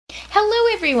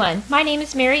Hello everyone, my name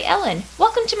is Mary Ellen.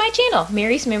 Welcome to my channel,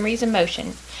 Mary's Memories in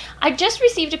Motion. I just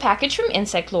received a package from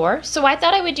Insect Lore, so I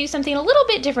thought I would do something a little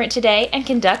bit different today and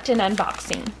conduct an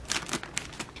unboxing.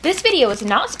 This video is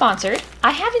not sponsored.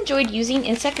 I have enjoyed using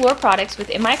Insect Lore products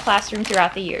within my classroom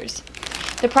throughout the years.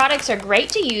 The products are great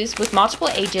to use with multiple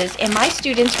ages, and my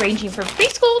students ranging from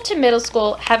preschool to middle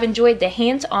school have enjoyed the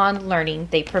hands-on learning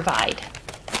they provide.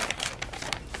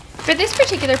 For this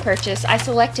particular purchase, I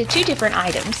selected two different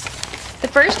items. The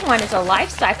first one is a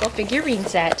life cycle figurine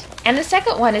set, and the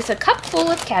second one is a cup full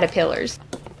of caterpillars.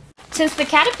 Since the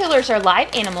caterpillars are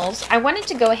live animals, I wanted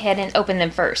to go ahead and open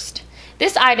them first.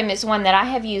 This item is one that I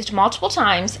have used multiple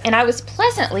times, and I was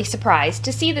pleasantly surprised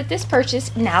to see that this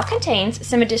purchase now contains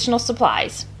some additional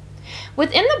supplies.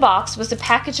 Within the box was a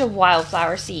package of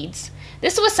wildflower seeds.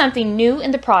 This was something new in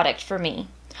the product for me.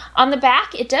 On the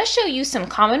back, it does show you some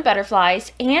common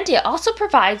butterflies, and it also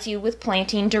provides you with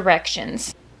planting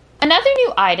directions. Another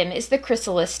new item is the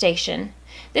chrysalis station.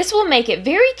 This will make it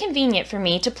very convenient for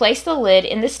me to place the lid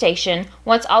in the station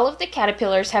once all of the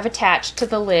caterpillars have attached to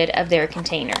the lid of their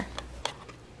container.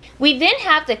 We then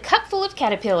have the cup full of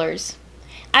caterpillars.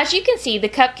 As you can see, the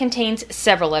cup contains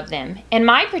several of them, and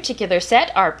my particular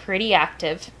set are pretty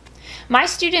active. My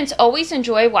students always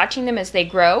enjoy watching them as they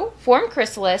grow, form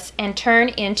chrysalis, and turn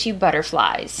into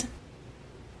butterflies.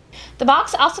 The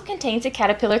box also contains a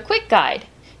caterpillar quick guide.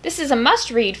 This is a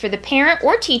must-read for the parent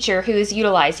or teacher who is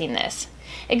utilizing this.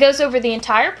 It goes over the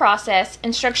entire process,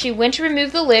 instructs you when to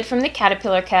remove the lid from the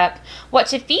caterpillar cup, what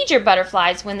to feed your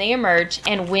butterflies when they emerge,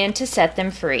 and when to set them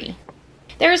free.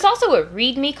 There is also a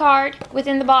README card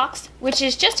within the box, which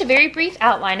is just a very brief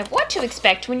outline of what to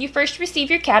expect when you first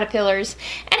receive your caterpillars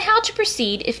and how to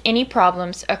proceed if any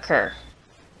problems occur.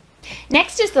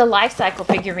 Next is the life cycle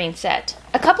figurine set.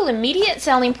 A couple immediate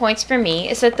selling points for me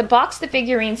is that the box the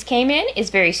figurines came in is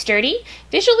very sturdy,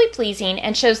 visually pleasing,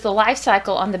 and shows the life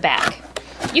cycle on the back.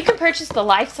 You can purchase the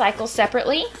life cycle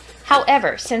separately.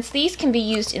 However, since these can be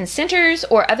used in centers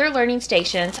or other learning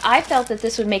stations, I felt that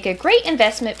this would make a great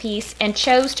investment piece and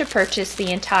chose to purchase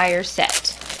the entire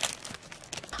set.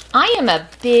 I am a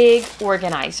big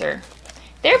organizer.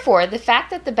 Therefore, the fact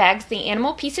that the bags the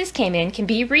animal pieces came in can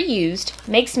be reused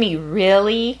makes me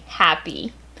really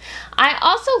happy. I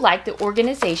also like the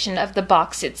organization of the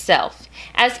box itself,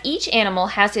 as each animal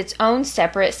has its own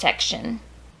separate section.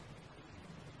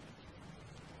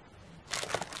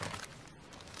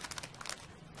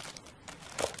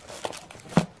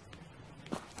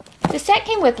 The set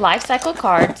came with life cycle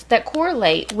cards that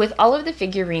correlate with all of the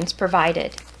figurines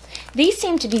provided. These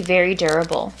seem to be very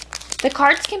durable. The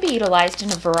cards can be utilized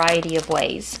in a variety of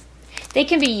ways. They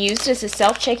can be used as a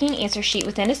self-checking answer sheet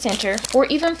within a center, or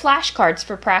even flashcards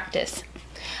for practice.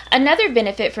 Another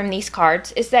benefit from these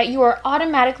cards is that you are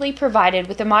automatically provided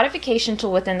with a modification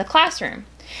tool within the classroom,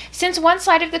 since one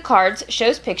side of the cards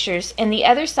shows pictures and the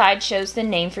other side shows the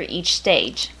name for each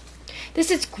stage.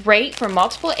 This is great for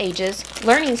multiple ages,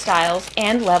 learning styles,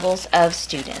 and levels of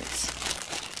students.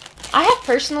 I have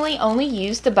personally only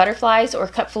used the butterflies or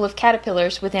cup full of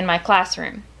caterpillars within my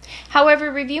classroom. However,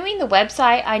 reviewing the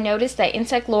website, I noticed that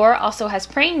Insect Lore also has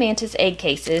praying mantis egg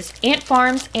cases, ant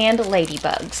farms, and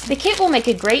ladybugs. The kit will make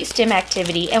a great STEM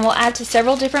activity and will add to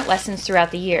several different lessons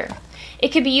throughout the year. It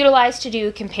could be utilized to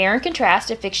do compare and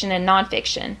contrast of fiction and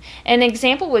nonfiction. An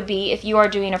example would be if you are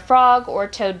doing a frog or a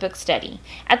toad book study.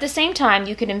 At the same time,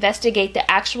 you could investigate the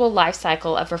actual life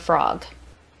cycle of a frog.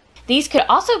 These could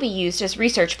also be used as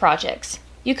research projects.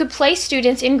 You could place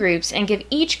students in groups and give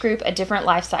each group a different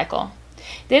life cycle.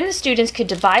 Then the students could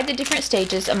divide the different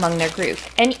stages among their group,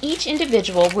 and each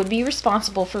individual would be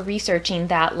responsible for researching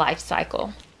that life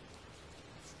cycle.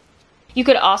 You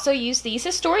could also use these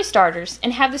as story starters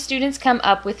and have the students come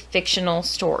up with fictional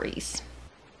stories.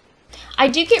 I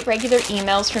do get regular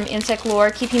emails from Insect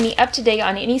Lore keeping me up to date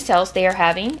on any sales they are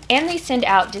having, and they send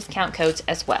out discount codes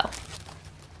as well.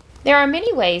 There are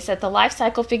many ways that the life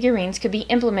cycle figurines could be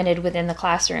implemented within the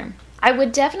classroom. I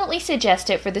would definitely suggest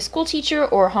it for the school teacher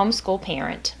or homeschool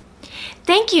parent.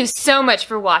 Thank you so much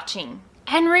for watching.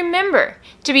 And remember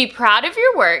to be proud of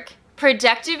your work,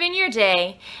 productive in your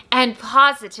day, and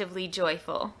positively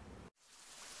joyful.